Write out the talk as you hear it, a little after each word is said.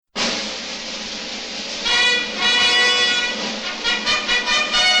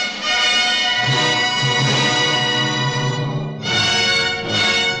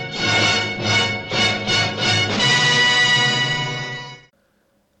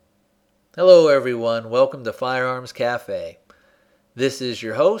Hello, everyone. Welcome to Firearms Cafe. This is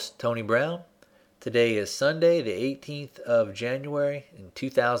your host, Tony Brown. Today is Sunday, the 18th of January in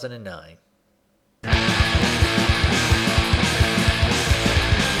 2009.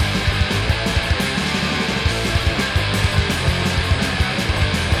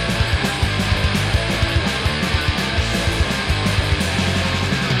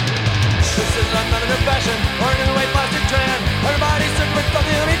 This is another fashion or a new age plastic trend. Everybody's super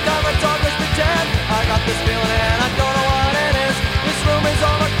stuffy anytime I talk, let's pretend. I got this feeling and I don't know what it is. This room is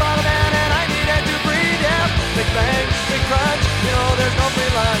overcrowded and I need it to breathe. Yeah, big bang, big crunch. You know there's no free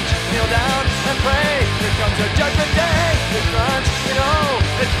lunch. Kneel down and pray. Here comes your judgment day. Big crunch. You know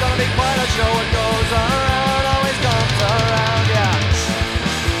it's gonna be quite a show. What goes around always comes around. Yeah.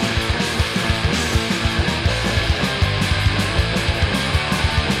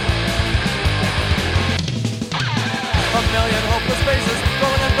 A million hopeless faces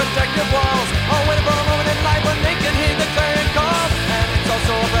rolling in protective walls, all waiting for a moment in life when they can hear the clarion call. And it's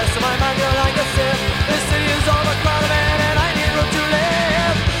also oppressive, my mind feel like a sieve. This city is overcrowded, man, and I need room to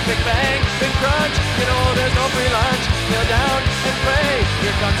live. Big bang, big crunch, you know there's no free lunch. Kneel down and pray,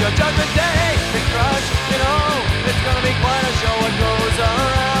 here comes your judgment day. Big crunch, you know it's gonna be quite a show. What goes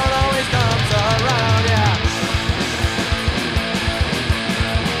around always comes around, yeah.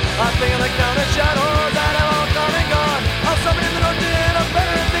 I'm thinking like down the shadows that have all come and gone. I'll summon in the north in a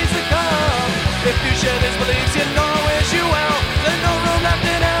better days to come. If you share these beliefs, you know I wish you well. There's no room left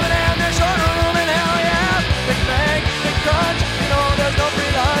in heaven and there's short room in hell, yeah. Big bang, big crunch, you know there's no free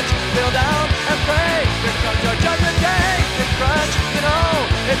lunch. Kneel down and pray, here comes your judgment day. Big crunch, you know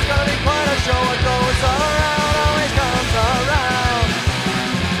it's gonna be quite a show. What goes around always comes around.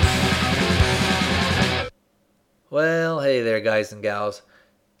 Well, hey there, guys and gals.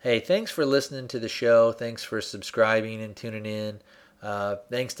 Hey, thanks for listening to the show. Thanks for subscribing and tuning in.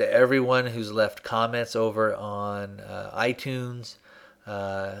 Thanks to everyone who's left comments over on iTunes.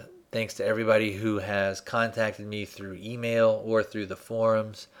 Thanks to everybody who has contacted me through email or through the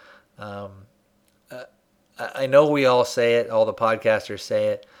forums. I know we all say it, all the podcasters say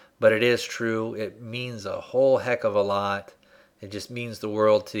it, but it is true. It means a whole heck of a lot. It just means the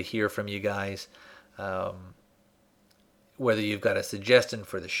world to hear from you guys. Whether you've got a suggestion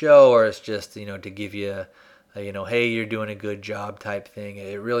for the show or it's just, to give you hey, you're doing a good job type thing.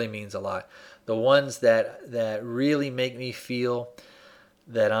 It really means a lot. The ones that really make me feel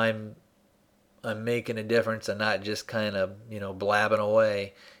that I'm making a difference and not just kind of, blabbing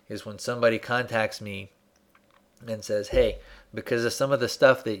away is when somebody contacts me and says, hey, because of some of the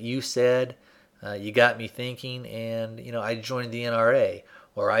stuff that you said, you got me thinking, and, I joined the NRA,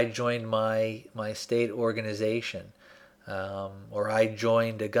 or I joined my state organization. Or I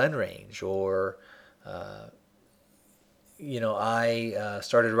joined a gun range, or I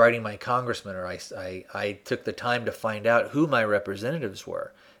started writing my congressman, or I took the time to find out who my representatives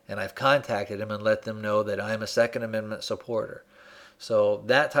were, and I've contacted them and let them know that I'm a Second Amendment supporter. So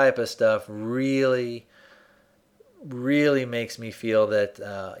that type of stuff really, really makes me feel that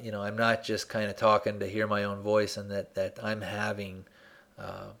I'm not just kind of talking to hear my own voice, and that I'm having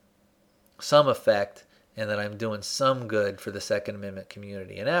some effect, and that I'm doing some good for the Second Amendment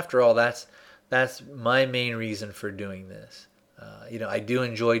community. And after all, that's my main reason for doing this. I do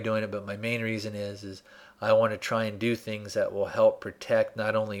enjoy doing it, but my main reason is I want to try and do things that will help protect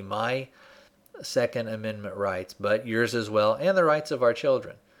not only my Second Amendment rights, but yours as well, and the rights of our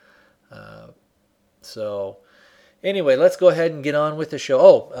children. So anyway, let's go ahead and get on with the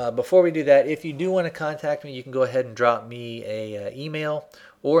show. Before we do that, if you do want to contact me, you can go ahead and drop me a email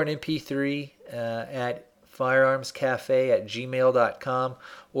or an MP3 at firearmscafe@gmail.com,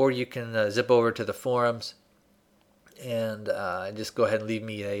 or you can zip over to the forums and just go ahead and leave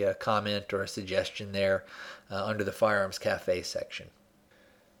me a comment or a suggestion there under the Firearms Cafe section.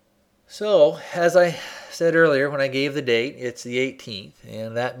 So, as I said earlier when I gave the date, it's the 18th,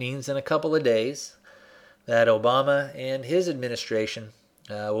 and that means in a couple of days that Obama and his administration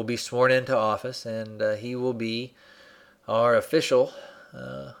will be sworn into office, and he will be our official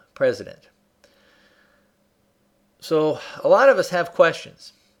president. So a lot of us have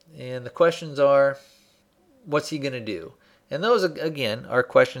questions, and the questions are, what's he going to do? And those, again, are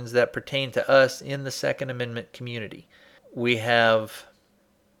questions that pertain to us in the Second Amendment community. We have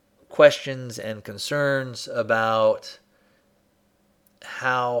questions and concerns about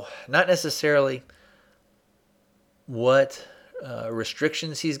how, not necessarily what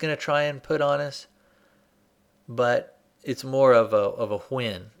restrictions he's going to try and put on us, but it's more of a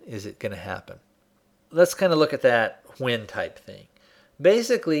when is it going to happen. Let's kind of look at that when type thing.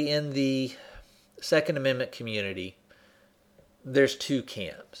 Basically, in the Second Amendment community, there's two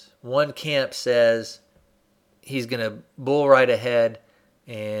camps. One camp says he's going to bull right ahead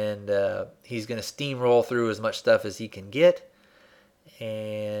and he's going to steamroll through as much stuff as he can get.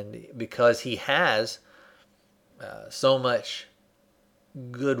 And because he has so much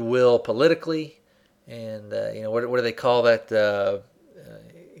goodwill politically, and what do they call that?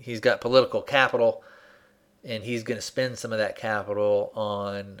 He's got political capital, and he's going to spend some of that capital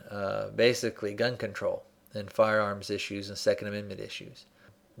on basically gun control and firearms issues and Second Amendment issues.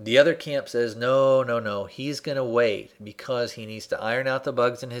 The other camp says, no, he's going to wait because he needs to iron out the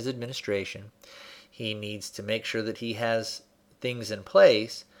bugs in his administration. He needs to make sure that he has things in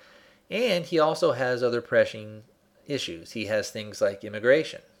place, and he also has other pressing issues. He has things like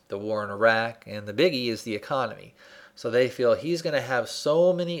immigration, the war in Iraq, and the biggie is the economy. So they feel he's going to have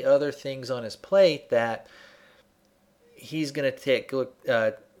so many other things on his plate that he's going to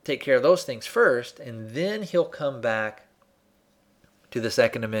take care of those things first, and then he'll come back to the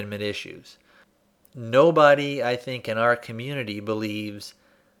Second Amendment issues. Nobody, I think, in our community believes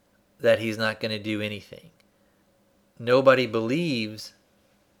that he's not going to do anything. Nobody believes,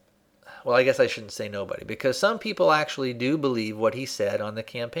 well, I guess I shouldn't say nobody, because some people actually do believe what he said on the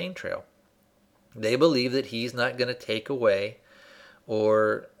campaign trail. They believe that he's not going to take away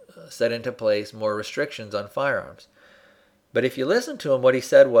or set into place more restrictions on firearms. But if you listen to him, what he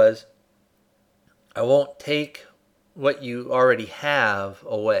said was, I won't take what you already have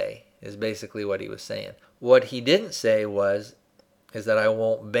away, is basically what he was saying. What he didn't say is that I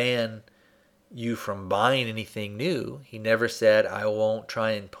won't ban you from buying anything new. He never said I won't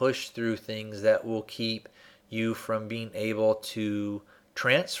try and push through things that will keep you from being able to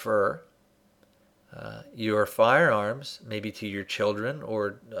transfer your firearms, maybe to your children,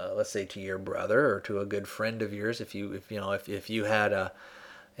 or let's say to your brother or to a good friend of yours. If you had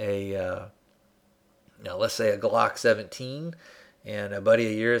let's say a Glock 17, and a buddy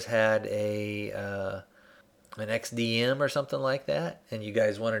of yours had an XDM or something like that, and you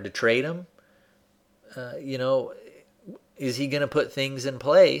guys wanted to trade them, is he going to put things in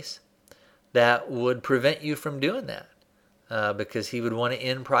place that would prevent you from doing that? Because he would want to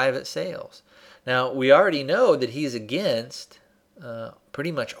end private sales. Now, we already know that he's against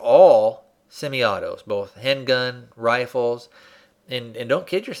pretty much all semi-autos, both handgun, rifles, and don't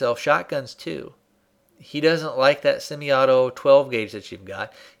kid yourself, shotguns too. He doesn't like that semi-auto 12 gauge that you've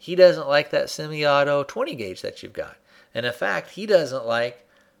got. He doesn't like that semi-auto 20 gauge that you've got. And in fact, he doesn't like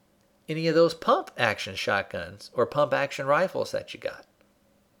any of those pump action shotguns or pump action rifles that you got.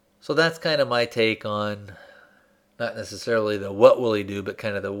 So that's kind of my take on not necessarily the what will he do, but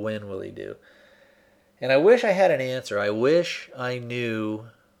kind of the when will he do. And I wish I had an answer. I wish I knew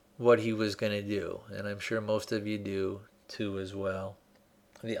what he was going to do. And I'm sure most of you do too as well.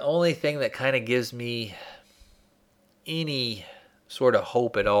 The only thing that kind of gives me any sort of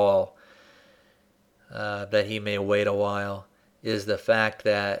hope at all that he may wait a while is the fact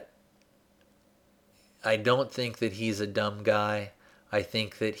that I don't think that he's a dumb guy. I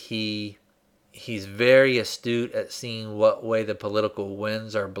think that he's very astute at seeing what way the political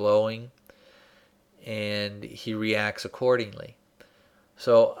winds are blowing, and he reacts accordingly.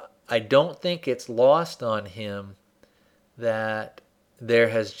 So I don't think it's lost on him that there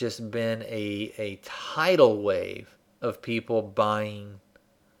has just been a tidal wave of people buying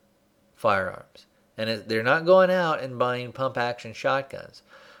firearms. And they're not going out and buying pump-action shotguns.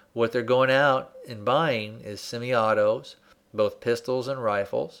 What they're going out and buying is semi-autos, both pistols and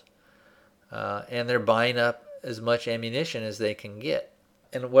rifles, and they're buying up as much ammunition as they can get.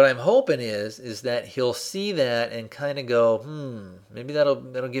 And what I'm hoping is that he'll see that and kind of go, maybe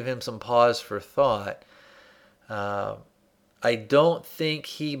that'll give him some pause for thought. I don't think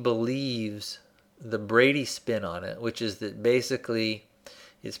he believes the Brady spin on it, which is that basically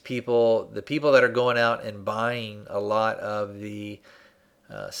it's the people that are going out and buying a lot of the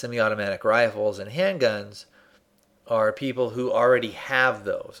semi-automatic rifles and handguns are people who already have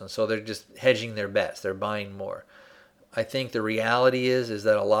those, and so they're just hedging their bets. They're buying more. I think the reality is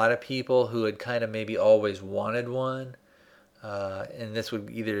that a lot of people who had kind of maybe always wanted one, and this would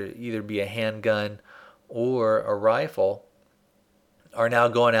either be a handgun or a rifle, are now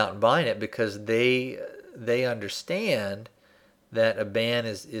going out and buying it because they understand that a ban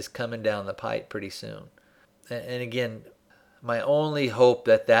is coming down the pipe pretty soon. And again, my only hope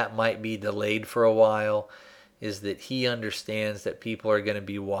that might be delayed for a while is that he understands that people are going to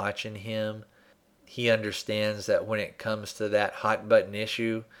be watching him. He understands that when it comes to that hot button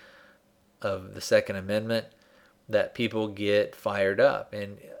issue of the Second Amendment, that people get fired up.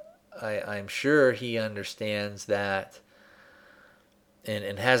 And I'm sure he understands that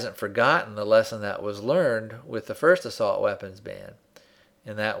and hasn't forgotten the lesson that was learned with the first assault weapons ban.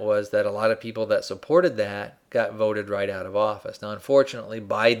 And that was that a lot of people that supported that got voted right out of office. Now, unfortunately,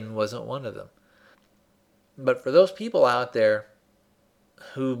 Biden wasn't one of them. But for those people out there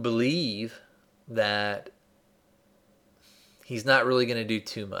who believe that he's not really going to do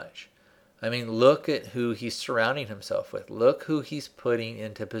too much, I mean, look at who he's surrounding himself with. Look who he's putting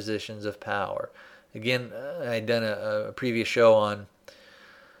into positions of power. Again, I'd done a previous show on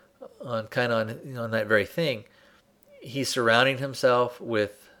that very thing. He's surrounding himself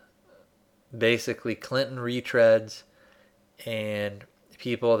with basically Clinton retreads and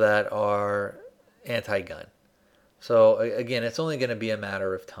people that are anti-gun. So again, it's only going to be a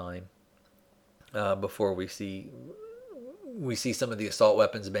matter of time before we see some of the assault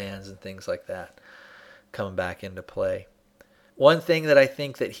weapons bans and things like that coming back into play. One thing that I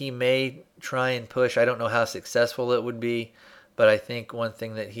think that he may try and push, I don't know how successful it would be, but I think one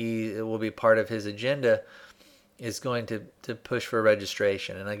thing that it will be part of his agenda is going to push for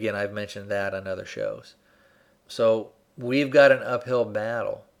registration. And again, I've mentioned that on other shows. So we've got an uphill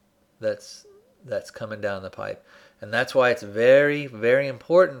battle that's coming down the pipe. And that's why it's very, very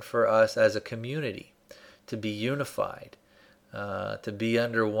important for us as a community to be unified, to be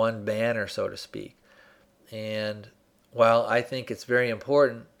under one banner, so to speak. And while I think it's very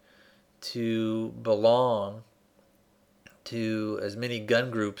important to belong to as many gun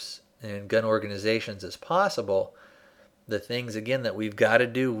groups and gun organizations as possible, the things, again, that we've got to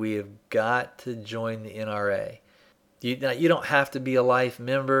do, we have got to join the NRA. You don't have to be a life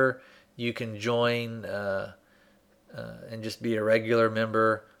member. You can join and just be a regular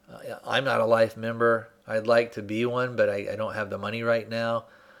member. I'm not a life member. I'd like to be one, but I don't have the money right now.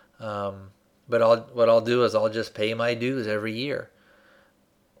 But what I'll do is I'll just pay my dues every year.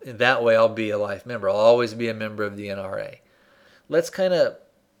 That way I'll be a life member. I'll always be a member of the NRA. Let's kind of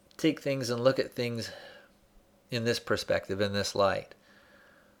take things and look at things in this perspective, in this light.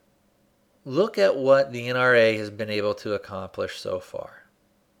 Look at what the NRA has been able to accomplish so far.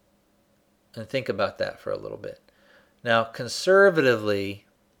 And think about that for a little bit. Now, conservatively,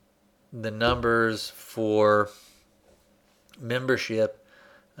 the numbers for membership,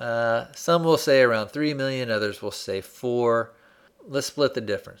 some will say around 3 million, others will say 4. Let's split the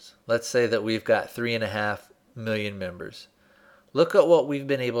difference. Let's say that we've got 3.5 million members. Look at what we've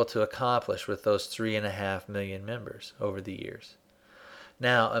been able to accomplish with those 3.5 million members over the years.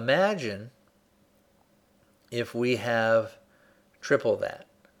 Now, imagine if we have triple that.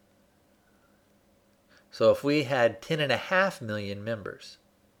 So if we had 10.5 million members.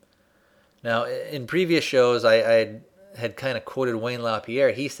 Now, in previous shows, I had kind of quoted Wayne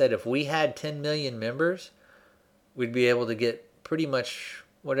LaPierre. He said if we had 10 million members, we'd be able to get pretty much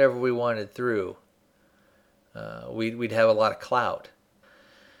whatever we wanted through. We'd have a lot of clout.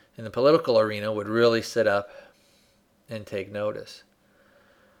 In the political arena, would really sit up and take notice.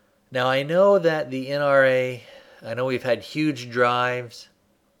 Now, I know that the NRA, I know we've had huge drives,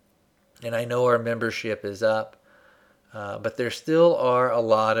 and I know our membership is up, but there still are a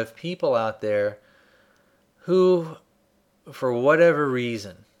lot of people out there who, for whatever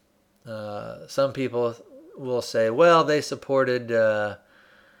reason, some people will say, well, they supported the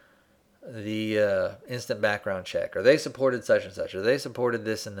instant background check, or they supported such and such, or they supported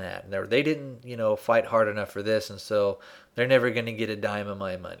this and that, and they didn't, fight hard enough for this, and so they're never going to get a dime of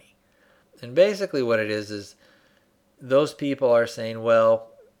my money. And basically what it is those people are saying, well,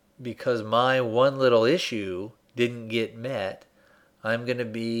 because my one little issue didn't get met, I'm going to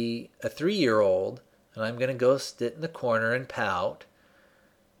be a 3-year-old, and I'm going to go sit in the corner and pout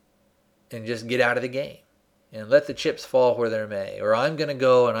and just get out of the game and let the chips fall where they may. Or I'm going to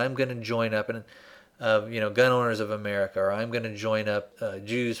go and I'm going to join up and Gun Owners of America, or I'm going to join up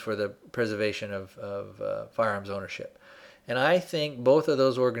Jews for the Preservation of Firearms Ownership. And I think both of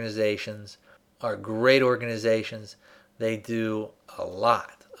those organizations are great organizations. They do a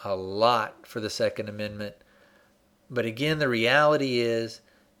lot for the Second Amendment. But again, the reality is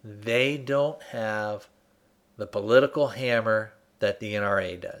they don't have the political hammer that the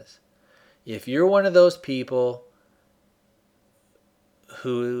NRA does. If you're one of those people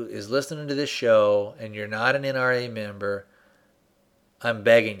who is listening to this show and you're not an NRA member, I'm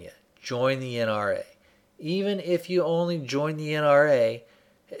begging you, join the NRA. Even if you only join the NRA,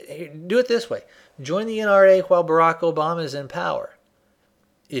 do it this way. Join the NRA while Barack Obama is in power.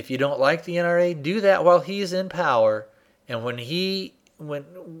 If you don't like the NRA, do that while he's in power, and when he's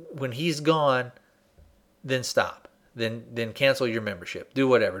gone, then stop. Then cancel your membership. Do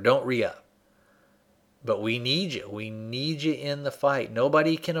whatever. Don't re-up. But we need you. We need you in the fight.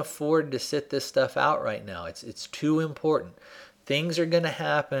 Nobody can afford to sit this stuff out right now. It's too important. things are going to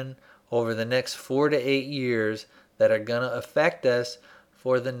happen over the next 4 to 8 years that are going to affect us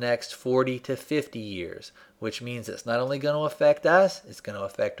for the next 40 to 50 years, which means it's not only going to affect us, it's going to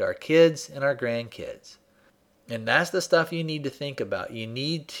affect our kids and our grandkids. And that's the stuff you need to think about. You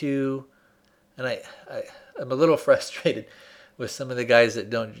need to, and I'm a little frustrated with some of the guys that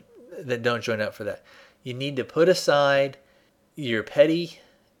don't join up for that. You need to put aside your petty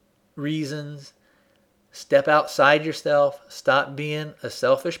reasons, step outside yourself, stop being a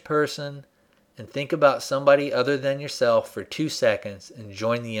selfish person, and think about somebody other than yourself for 2 seconds and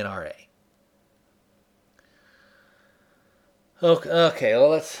join the NRA. Okay,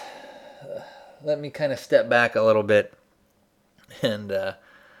 well, let me kind of step back a little bit, and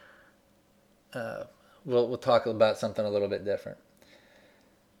we'll talk about something a little bit different.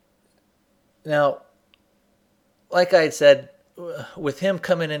 Now, like I had said, with him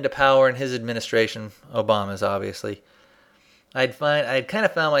coming into power in his administration, Obama's obviously, I'd kind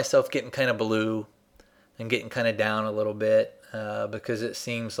of found myself getting kind of blue and getting kind of down a little bit because it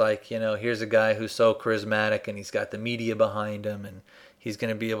seems like, here's a guy who's so charismatic and he's got the media behind him and he's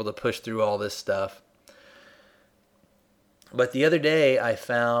going to be able to push through all this stuff. But the other day I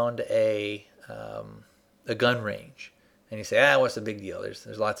found a gun range, and you say, what's the big deal?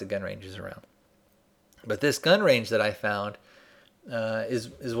 There's lots of gun ranges around. But this gun range that I found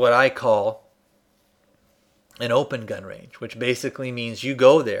is what I call an open gun range, which basically means you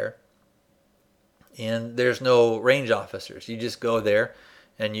go there and there's no range officers. You just go there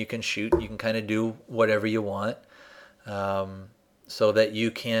and you can shoot. You can kind of do whatever you want, so that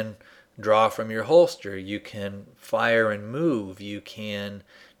you can draw from your holster. You can fire and move. You can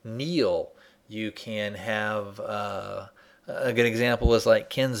kneel. You can have a good example is like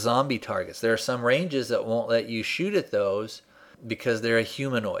Ken's zombie targets. There are some ranges that won't let you shoot at those because they're a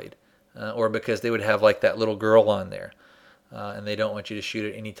humanoid, or because they would have like that little girl on there, and they don't want you to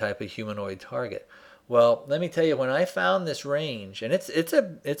shoot at any type of humanoid target. Well, let me tell you, when I found this range, and it's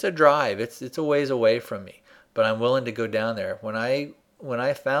a drive, it's a ways away from me, but I'm willing to go down there. When I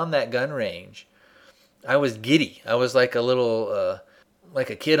found that gun range, I was giddy. I was like a little like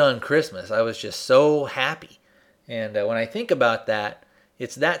a kid on Christmas. I was just so happy. And when I think about that,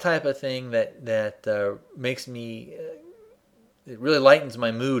 it's that type of thing that makes me, it really lightens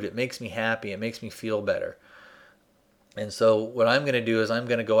my mood. It makes me happy. It makes me feel better. And so what I'm going to do is I'm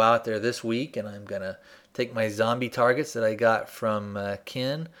going to go out there this week and I'm going to take my zombie targets that I got from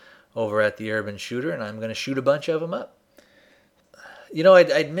Ken over at the Urban Shooter, and I'm going to shoot a bunch of them up.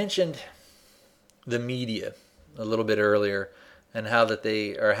 I'd mentioned the media a little bit earlier, and how that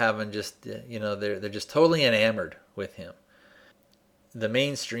they are having just, they're just totally enamored with him. The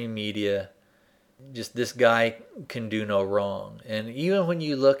mainstream media, just this guy can do no wrong. And even when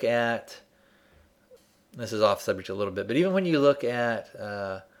you look at, this is off subject a little bit, but even when you look at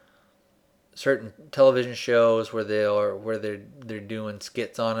certain television shows where they're doing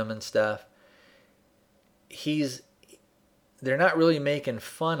skits on him and stuff, they're not really making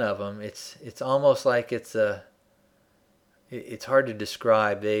fun of him. It's almost like it's hard to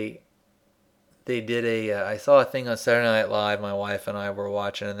describe. They did I saw a thing on Saturday Night Live. My wife and I were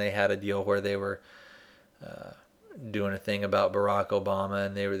watching, and they had a deal where they were doing a thing about Barack Obama,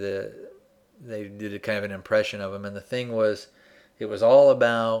 and they did a kind of an impression of him. And the thing was, it was all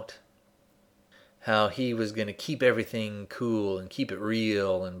about how he was going to keep everything cool and keep it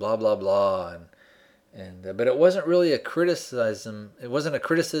real and blah blah blah, but it wasn't really a criticism. It wasn't a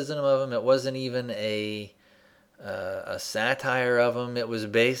criticism of him. It wasn't even a satire of him. It was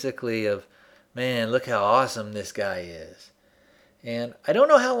basically of, man, look how awesome this guy is. And I don't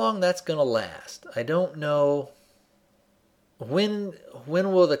know how long that's going to last. I don't know when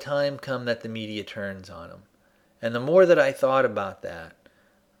will the time come that the media turns on him. And the more that I thought about that,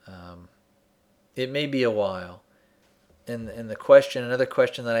 it may be a while. And another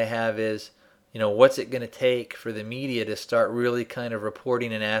question that I have is, what's it going to take for the media to start really kind of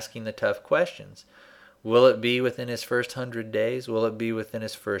reporting and asking the tough questions? Will it be within his first 100 days? Will it be within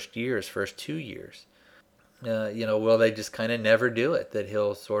his first year, his first 2 years? Will they just kind of never do it? That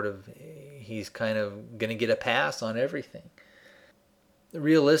he's kind of going to get a pass on everything.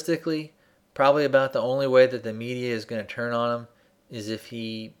 Realistically, probably about the only way that the media is going to turn on him is if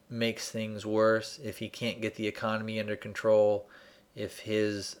he makes things worse, if he can't get the economy under control, if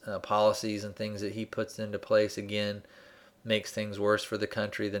his policies and things that he puts into place, again, makes things worse for the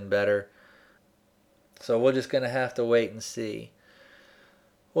country than better. So we're just going to have to wait and see.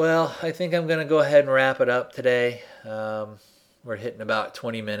 Well, I think I'm going to go ahead and wrap it up today. We're hitting about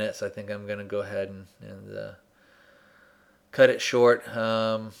 20 minutes. I think I'm going to go ahead and cut it short.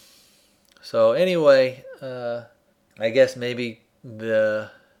 So anyway, I guess maybe the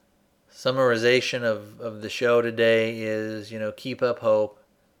summarization of the show today is, keep up hope,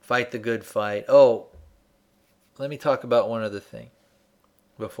 fight the good fight. Oh, let me talk about one other thing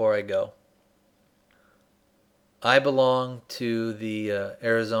before I go. I belong to the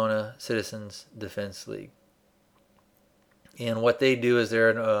Arizona Citizens Defense League. And what they do is they're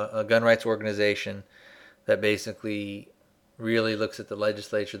a gun rights organization that basically really looks at the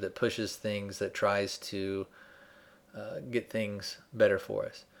legislature, that pushes things, that tries to get things better for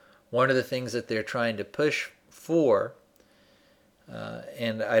us. One of the things that they're trying to push for,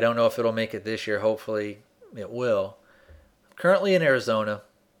 and I don't know if it'll make it this year, hopefully it will. Currently in Arizona,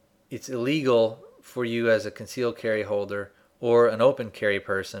 it's illegal for you as a concealed carry holder or an open carry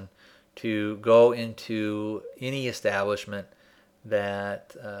person to go into any establishment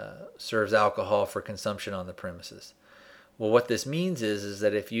that serves alcohol for consumption on the premises. Well, what this means is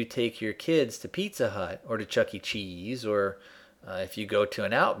that if you take your kids to Pizza Hut or to Chuck E. Cheese, or if you go to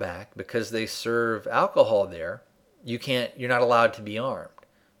an Outback, because they serve alcohol there, you're not allowed to be armed.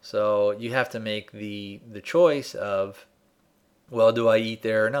 So you have to make the choice of, well, do I eat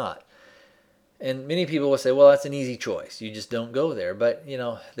there or not? And many people will say, well, that's an easy choice. You just don't go there. But,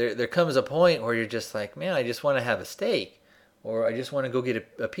 there comes a point where you're just like, man, I just want to have a steak, or I just want to go get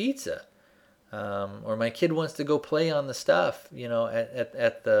a pizza. Or my kid wants to go play on the stuff,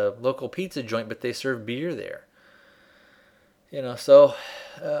 at the local pizza joint, but they serve beer there. So,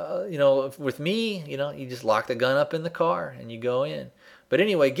 with me, you just lock the gun up in the car and you go in. But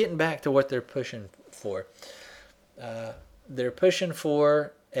anyway, getting back to what they're pushing for. They're pushing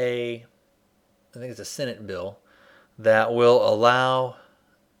for I think it's a Senate bill that will allow,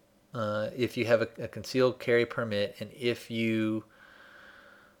 if you have a concealed carry permit and if you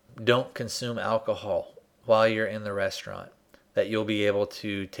don't consume alcohol while you're in the restaurant, that you'll be able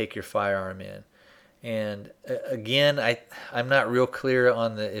to take your firearm in. And again, I'm not real clear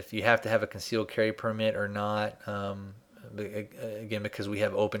on if you have to have a concealed carry permit or not. Again, because we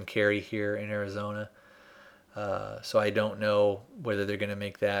have open carry here in Arizona. So I don't know whether they're going to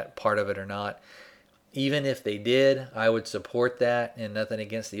make that part of it or not. Even if they did, I would support that, and nothing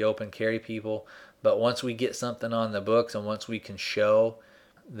against the open carry people. But once we get something on the books, and once we can show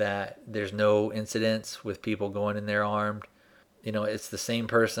that there's no incidents with people going in there armed, it's the same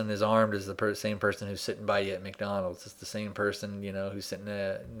person is armed as the same person who's sitting by you at McDonald's. It's the same person, who's sitting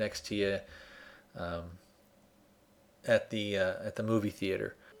next to you at the movie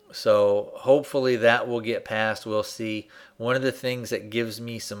theater. So hopefully that will get passed. We'll see. One of the things that gives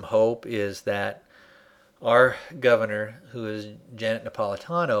me some hope is that our governor, who is Janet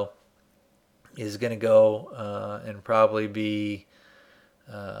Napolitano, is going to go and probably be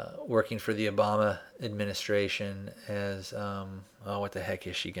working for the Obama administration as, what the heck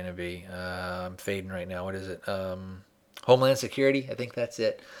is she going to be? I'm fading right now. What is it? Homeland Security. I think that's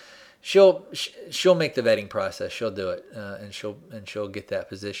it. She'll make the vetting process. She'll do it, and she'll get that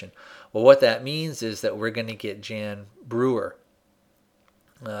position. Well, what that means is that we're going to get Jan Brewer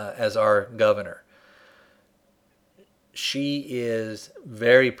as our governor. She is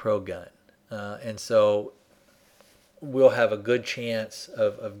very pro-gun, and so we'll have a good chance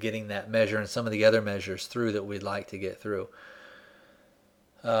of getting that measure and some of the other measures through that we'd like to get through.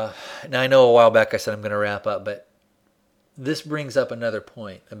 Now, I know a while back I said I'm going to wrap up, but this brings up another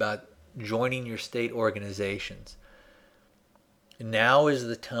point about joining your state organizations. Now is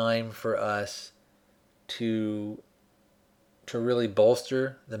the time for us to really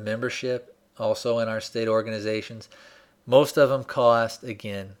bolster the membership also in our state organizations. Most of them cost,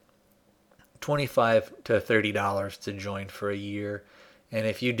 again, $25 to $30 to join for a year. And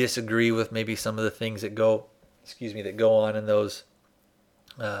if you disagree with maybe some of the things that go on in those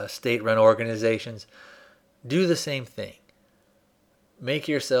state-run organizations, do the same thing. Give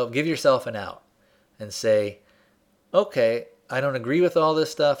yourself an out and say, okay, I don't agree with all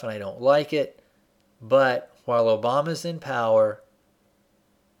this stuff and I don't like it, but while Obama's in power,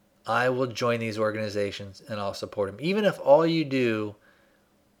 I will join these organizations and I'll support him. Even if all you do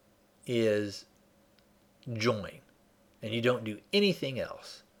is join and you don't do anything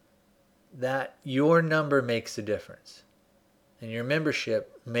else, that your number makes a difference and your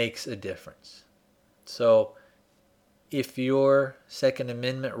membership makes a difference. So if your Second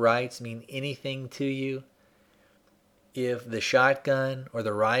Amendment rights mean anything to you, if the shotgun or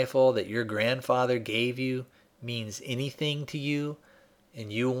the rifle that your grandfather gave you means anything to you,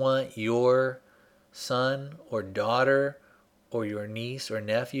 and you want your son or daughter or your niece or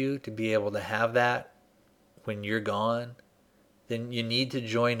nephew to be able to have that when you're gone, then you need to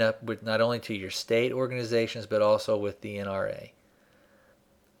join up with not only to your state organizations but also with the NRA.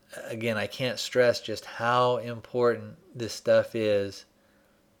 again, I can't stress just how important this stuff is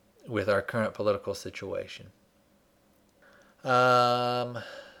with our current political situation. Let's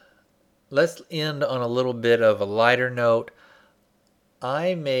end on a little bit of a lighter note.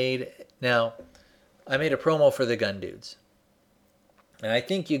 I made a promo for the Gun Dudes, and I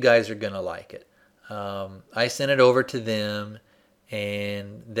think you guys are going to like it. I sent it over to them,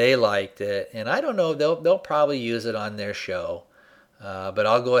 and they liked it, and I don't know, they'll probably use it on their show, but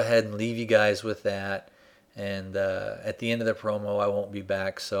I'll go ahead and leave you guys with that, and at the end of the promo I won't be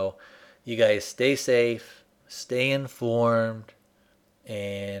back, so you guys stay safe, stay informed,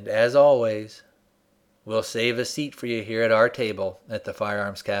 and as always, we'll save a seat for you here at our table at the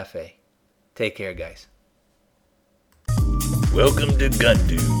Firearms Cafe. Take care, guys. Welcome to Gun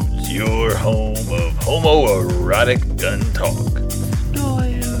Dudes, your home of homoerotic gun talk.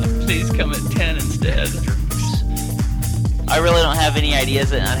 Please come at 10 instead. I really don't have any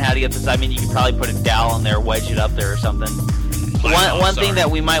ideas on how to get this. I mean, you could probably put a dowel on there, wedge it up there or something. One thing that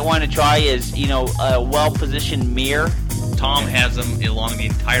we might want to try is, a well-positioned mirror. Tom has them along the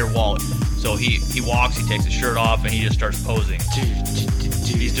entire wall. So he walks, he takes his shirt off, and he just starts posing.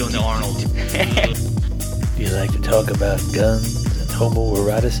 He's doing the Arnold. Do you like to talk about guns and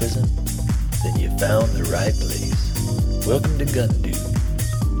homoeroticism? Then you found the right place. Welcome to Gun Dude.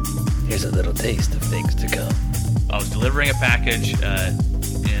 Here's a little taste of things to come. I was delivering a package in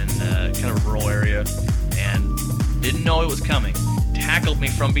kind of a rural area and didn't know it was coming. Tackled me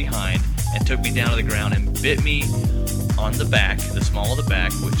from behind and took me down to the ground and bit me on the back, the small of the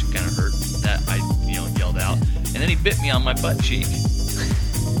back, which kind of hurt. That I yelled out. And then he bit me on my butt cheek.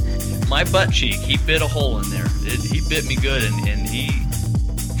 My butt cheek. He bit a hole in there. He bit me good, and he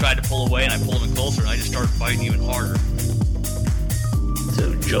tried to pull away, and I pulled him in closer, and I just started biting even harder.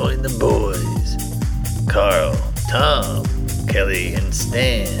 So join the boys, Carl, Tom, Kelly, and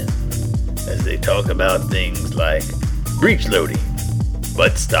Stan, as they talk about things like breech loading,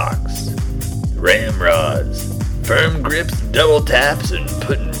 butt stocks, ramrods, firm grips, double taps, and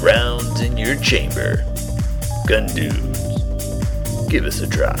putting rounds in your chamber. Gun Dudes, give us a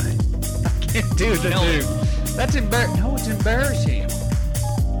try. Dude, that's embarrassing. No, it's embarrassing.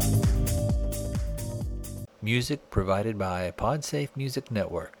 Music provided by PodSafe Music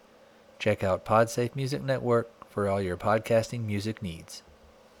Network. Check out PodSafe Music Network for all your podcasting music needs.